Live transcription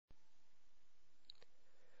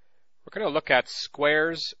We're going to look at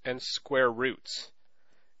squares and square roots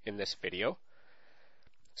in this video.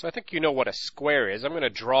 So I think you know what a square is. I'm going to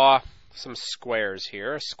draw some squares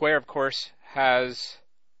here. A square, of course, has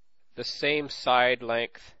the same side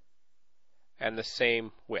length and the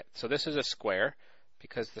same width. So this is a square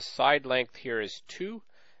because the side length here is 2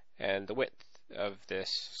 and the width of this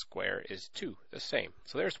square is 2, the same.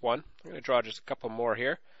 So there's one. I'm going to draw just a couple more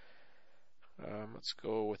here. Let's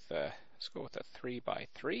go with a 3 by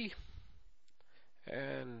 3,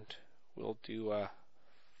 and we'll do a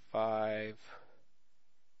 5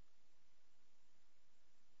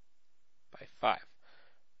 by 5.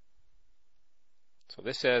 So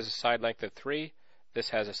this has a side length of 3.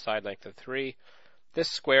 This has a side length of 3. This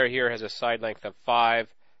square here has a side length of 5,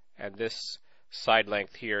 and this side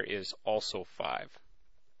length here is also 5.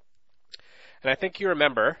 And I think you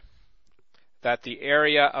remember that the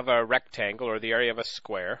area of a rectangle, or the area of a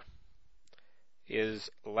square, is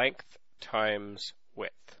length times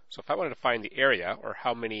width. So if I wanted to find the area, or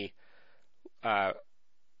how many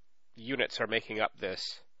units are making up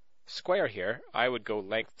this square here, I would go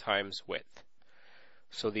length times width.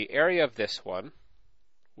 So the area of this one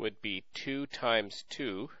would be 2 times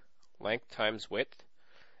 2, length times width,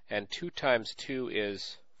 and 2 times 2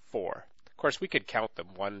 is 4. Of course, we could count them,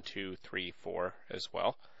 1, 2, 3, 4 as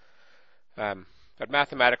well. But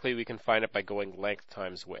mathematically, we can find it by going length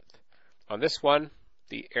times width. On this one,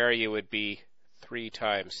 the area would be 3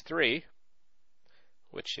 times 3,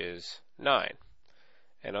 which is 9.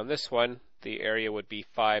 And on this one, the area would be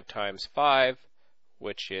 5 times 5,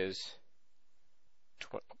 which is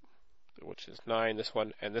 9, this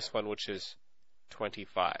one, and this one, which is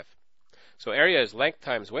 25. So area is length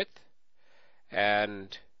times width,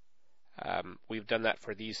 and we've done that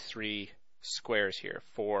for these three squares here,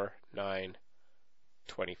 4, 9,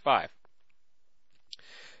 25.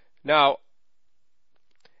 Now,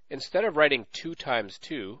 instead of writing 2 times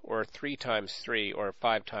 2, or 3 times 3, or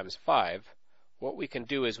 5 times 5, what we can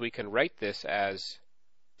do is we can write this as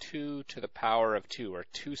 2 to the power of 2, or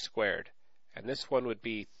 2 squared. And this one would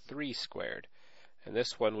be 3 squared. And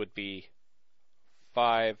this one would be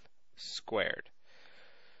 5 squared.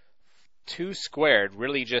 2 squared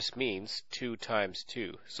really just means 2 times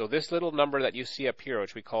 2. So this little number that you see up here,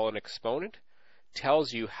 which we call an exponent,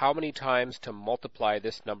 tells you how many times to multiply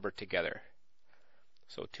this number together.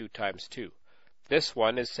 So 2 times 2. This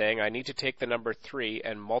one is saying I need to take the number 3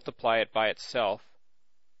 and multiply it by itself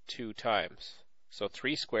 2 times. So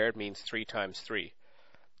 3 squared means 3 times 3.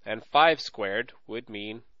 And 5 squared would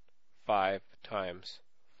mean 5 times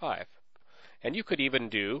 5. And you could even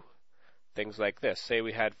do things like this. Say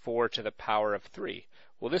we had 4 to the power of 3.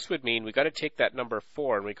 Well, this would mean we got to take that number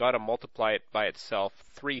 4 and we got to multiply it by itself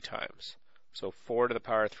 3 times. So 4 to the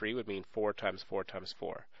power of 3 would mean 4 times 4 times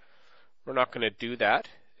 4. We're not going to do that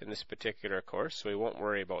in this particular course, so we won't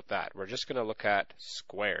worry about that. We're just going to look at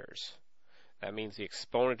squares. That means the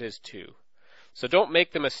exponent is 2. So don't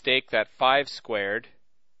make the mistake that 5 squared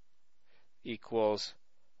equals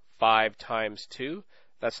 5 times 2.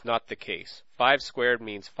 That's not the case. 5 squared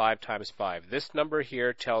means 5 times 5. This number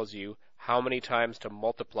here tells you how many times to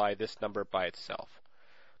multiply this number by itself.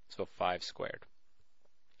 So 5 squared.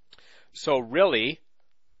 So really,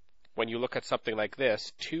 when you look at something like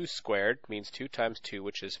this, 2 squared means 2 times 2,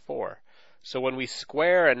 which is 4. So when we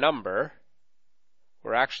square a number,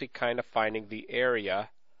 we're actually kind of finding the area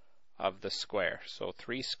of the square. So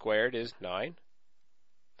 3 squared is 9.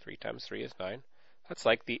 3 times 3 is 9. That's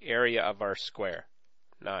like the area of our square,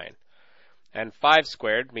 9. And 5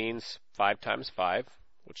 squared means 5 times 5,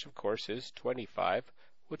 which of course is 25,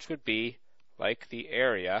 which would be like the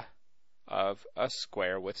area of a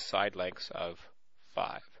square with side lengths of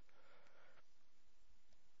 5.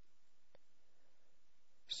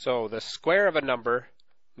 So the square of a number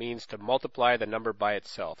means to multiply the number by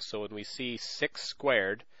itself. So when we see 6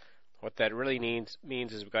 squared, what that really means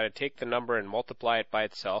is we've got to take the number and multiply it by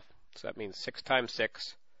itself. So that means 6 times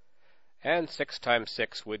 6, and 6 times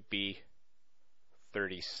 6 would be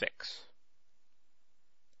 36.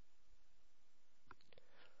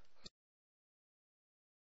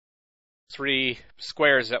 Three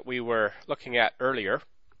squares that we were looking at earlier.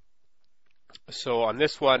 So on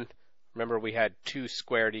this one, remember we had 2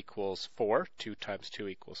 squared equals 4. 2 times 2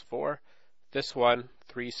 equals 4. This one,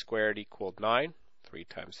 3 squared equaled 9. 3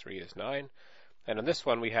 times 3 is 9. And on this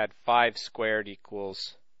one, we had 5 squared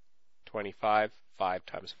equals 25. 5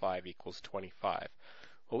 times 5 equals 25.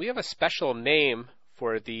 Well, we have a special name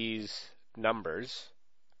for these numbers,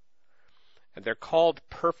 and they're called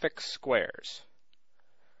perfect squares.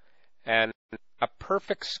 And a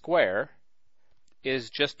perfect square is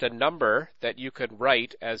just a number that you could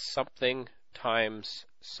write as something times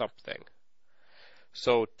something.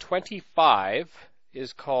 So 25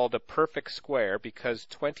 is called a perfect square because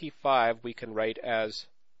 25 we can write as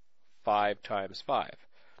 5 times 5.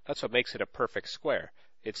 That's what makes it a perfect square.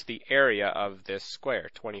 It's the area of this square,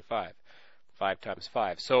 25. 5 times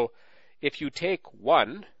 5. So if you take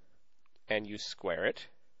 1 and you square it,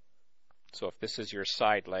 so if this is your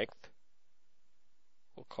side length,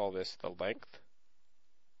 we'll call this the length.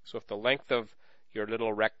 So if the length of your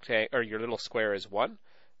little rectangle or your little square is 1,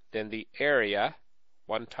 then the area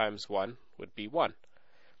 1 times 1 would be 1.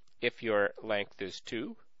 If your length is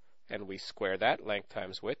 2 and we square that, length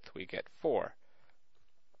times width, we get 4.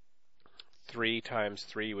 3 times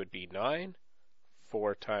 3 would be 9.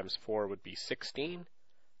 4 times 4 would be 16.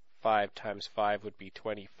 5 times 5 would be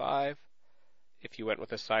 25. If you went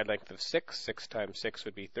with a side length of 6, 6 times 6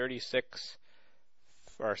 would be 36.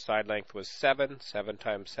 Our side length was 7. 7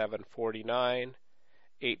 times 7, 49.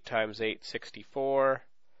 8 times 8, 64.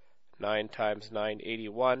 9 times 9,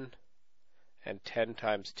 81. And 10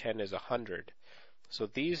 times 10 is 100. So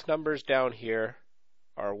these numbers down here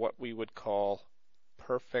are what we would call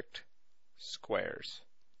perfect squares.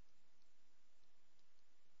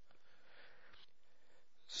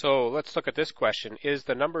 So let's look at this question. Is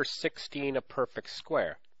the number 16 a perfect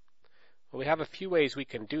square? Well, we have a few ways we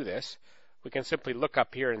can do this. We can simply look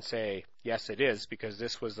up here and say, yes, it is, because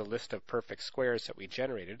this was the list of perfect squares that we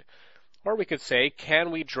generated. Or we could say, can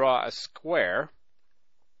we draw a square?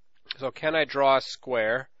 So can I draw a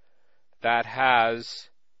square that has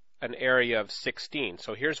an area of 16?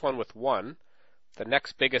 So here's one with 1. The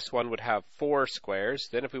next biggest one would have 4 squares.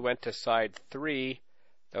 Then if we went to side 3,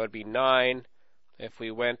 that would be 9. If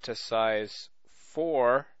we went to size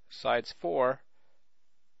 4, sides 4,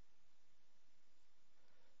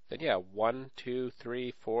 then yeah, 1, 2,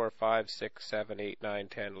 3, 4, 5, 6, 7, 8, 9,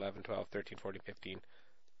 10, 11, 12, 13, 14, 15,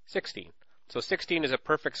 16. So 16 is a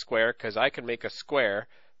perfect square because I can make a square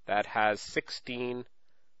that has 16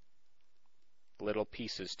 little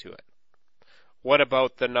pieces to it. What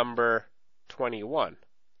about the number 21?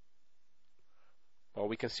 Well,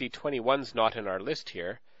 we can see 21's not in our list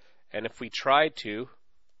here. And if we tried to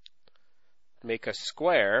make a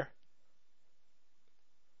square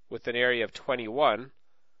with an area of 21,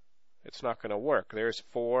 it's not going to work. There's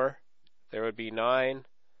 4, there would be 9,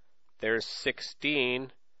 there's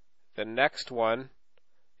 16. The next one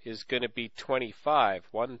is going to be 25.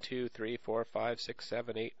 1, 2, 3, 4, 5, 6,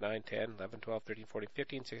 7, 8, 9, 10, 11, 12, 13, 14,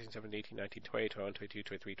 15, 16, 17, 18, 19, 20, 21, 22,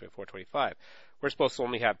 23, 24, 25. We're supposed to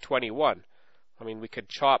only have 21. I mean, we could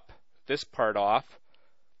chop this part off.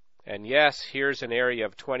 And yes, here's an area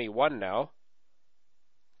of 21 now.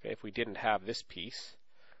 Okay, if we didn't have this piece,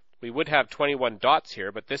 we would have 21 dots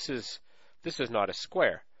here, but this is not a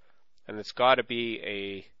square. And it's got to be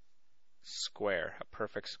a square, a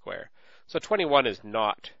perfect square. So 21 is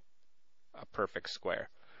not a perfect square.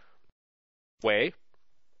 Way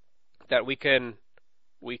that we can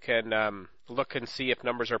look and see if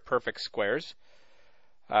numbers are perfect squares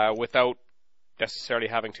without necessarily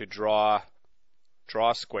having to draw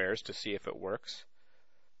squares to see if it works.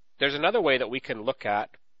 There's another way that we can look at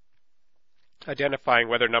identifying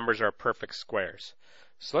whether numbers are perfect squares.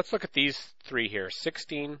 So let's look at these three here,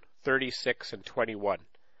 16, 36, and 21.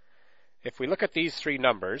 If we look at these three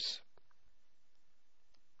numbers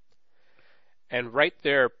and write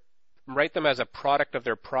them as a product of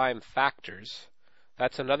their prime factors,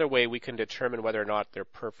 that's another way we can determine whether or not they're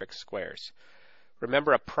perfect squares.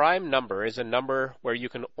 Remember, a prime number is a number where you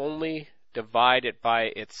can only divide it by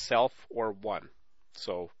itself or 1.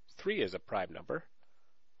 So 3 is a prime number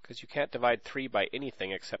because you can't divide 3 by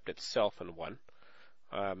anything except itself and 1.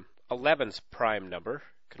 11's prime number.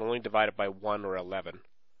 You can only divide it by 1 or 11.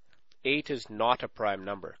 8 is not a prime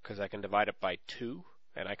number because I can divide it by 2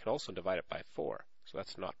 and I can also divide it by 4. So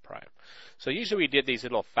that's not prime. So usually we did these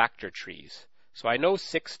little factor trees. So I know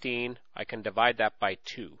 16, I can divide that by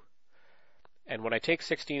 2. And when I take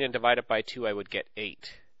 16 and divide it by 2, I would get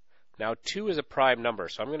 8. Now 2 is a prime number,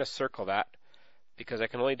 so I'm going to circle that because I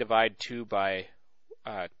can only divide 2 by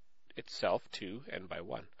itself, 2, and by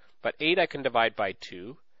 1. But 8 I can divide by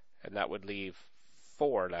 2, and that would leave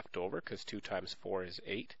 4 left over because 2 times 4 is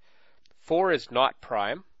 8. 4 is not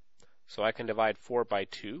prime, so I can divide 4 by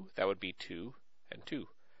 2. That would be 2 and 2.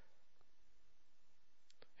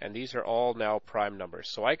 And these are all now prime numbers.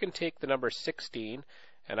 So I can take the number 16,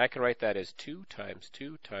 and I can write that as 2 times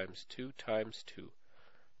 2 times 2 times 2.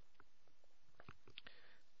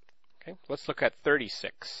 Okay, let's look at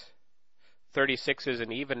 36. 36 is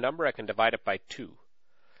an even number. I can divide it by 2.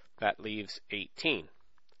 That leaves 18.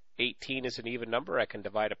 18 is an even number. I can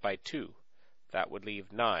divide it by 2. That would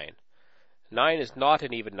leave 9. 9 is not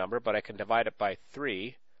an even number, but I can divide it by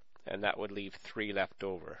 3, and that would leave 3 left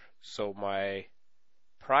over. So my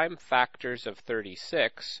prime factors of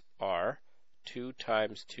 36 are 2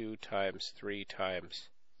 times 2 times 3 times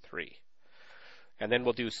 3. And then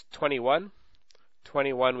we'll do 21.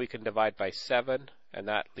 21 we can divide by 7, and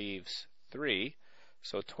that leaves 3.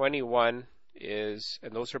 So 21 is,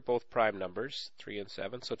 and those are both prime numbers, 3 and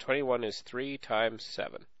 7. So 21 is 3 times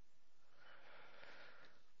 7.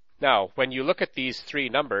 Now, when you look at these three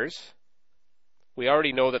numbers, we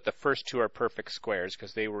already know that the first two are perfect squares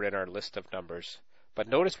because they were in our list of numbers. But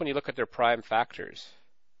notice when you look at their prime factors,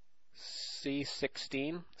 see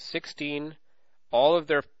 16? 16, all of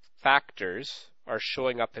their factors are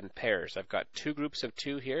showing up in pairs. I've got two groups of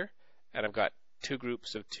 2 here, and I've got two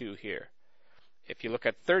groups of 2 here. If you look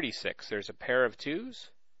at 36, there's a pair of 2s,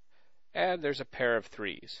 and there's a pair of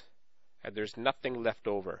 3s, and there's nothing left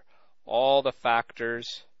over. All the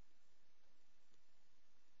factors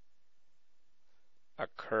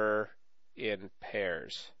occur in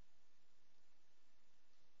pairs.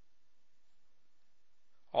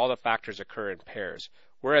 All the factors occur in pairs.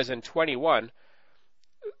 Whereas in 21,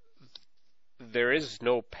 there is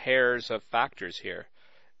no pairs of factors here.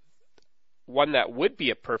 One that would be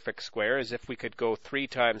a perfect square is if we could go 3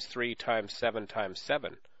 times 3 times 7 times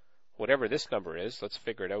 7. Whatever this number is, let's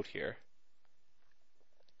figure it out here.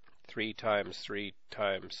 3 times 3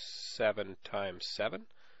 times 7 times 7.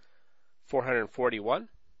 441,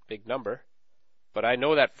 big number. But I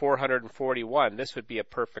know that 441, this would be a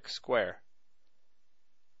perfect square.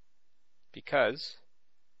 Because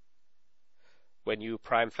when you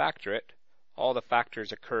prime factor it, all the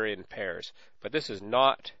factors occur in pairs. But this is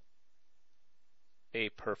not a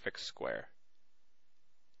perfect square.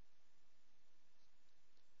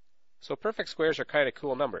 So perfect squares are kind of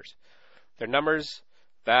cool numbers. They're numbers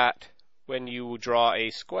that when you draw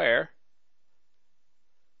a square,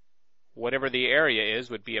 whatever the area is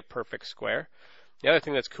would be a perfect square. The other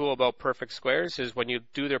thing that's cool about perfect squares is when you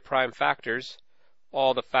do their prime factors,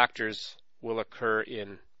 all the factors will occur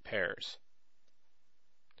in pairs.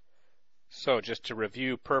 So just to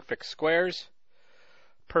review perfect squares,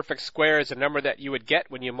 perfect square is a number that you would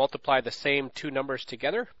get when you multiply the same two numbers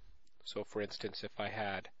together. So for instance, if I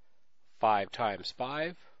had 5 times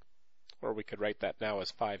 5, or we could write that now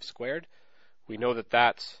as 5 squared, we know that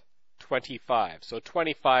that's 25. So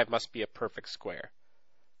 25 must be a perfect square.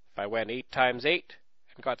 If I went 8 times 8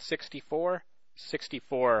 and got 64,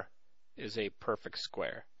 64 is a perfect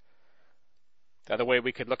square. The other way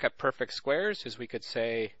we could look at perfect squares is we could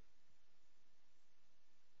say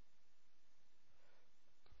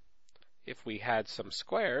if we had some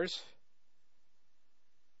squares,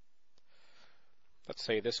 let's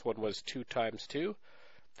say this one was 2 times 2,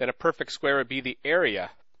 then a perfect square would be the area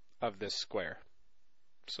of this square.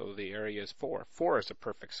 So the area is 4. 4 is a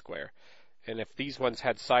perfect square. And if these ones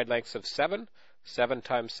had side lengths of 7, 7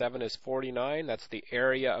 times 7 is 49. That's the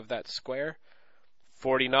area of that square.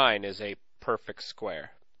 49 is a perfect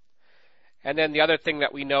square. And then the other thing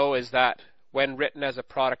that we know is that when written as a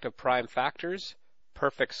product of prime factors,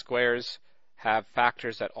 perfect squares have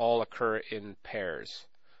factors that all occur in pairs.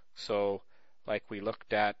 So like we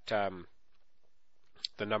looked at the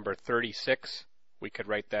number 36, we could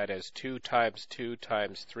write that as 2 times 2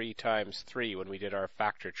 times 3 times 3 when we did our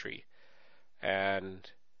factor tree. And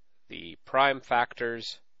the prime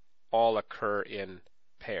factors all occur in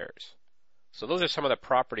pairs. So those are some of the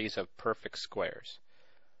properties of perfect squares.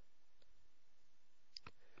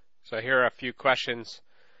 So here are a few questions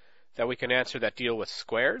that we can answer that deal with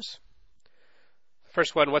squares.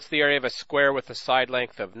 First one, what's the area of a square with a side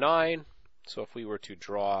length of 9? So if we were to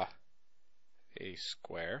draw a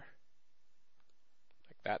square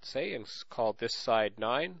like that, say, and call this side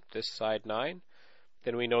 9, this side 9,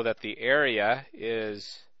 then we know that the area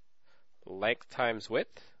is length times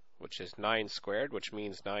width, which is 9 squared, which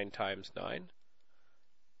means 9 times 9.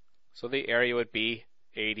 So the area would be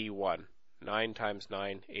 81. 9 times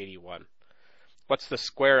 9, 81. What's the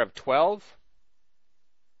square of 12?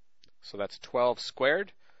 So that's 12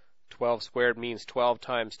 squared. 12 squared means 12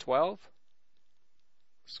 times 12.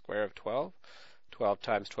 Square of 12. 12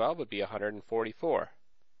 times 12 would be 144.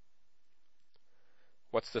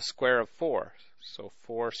 What's the square of 4? So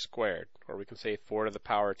 4 squared, or we can say 4 to the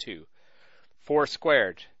power 2. 4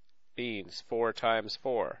 squared means 4 times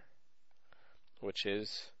 4, which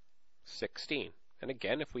is 16. And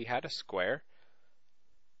again, if we had a square,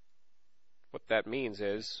 what that means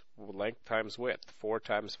is length times width, 4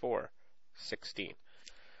 times 4, 16.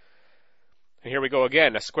 And here we go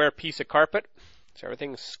again, a square piece of carpet. So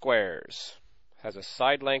everything's squares. Has a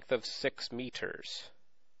side length of 6 meters.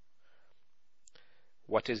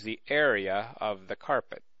 what is the area of the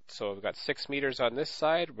carpet. So we've got 6 meters on this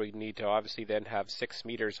side. We need to obviously then have 6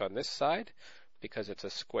 meters on this side because it's a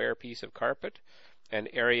square piece of carpet. And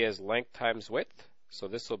area is length times width. So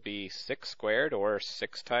this will be 6 squared, or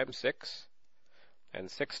 6 times 6.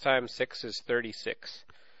 And 6 times 6 is 36.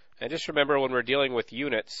 And just remember, when we're dealing with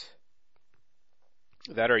units,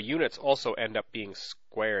 that our units also end up being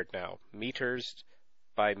squared now. Meters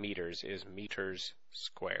by meters is meters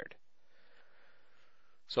squared.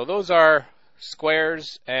 So those are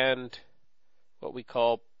squares and what we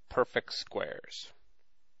call perfect squares.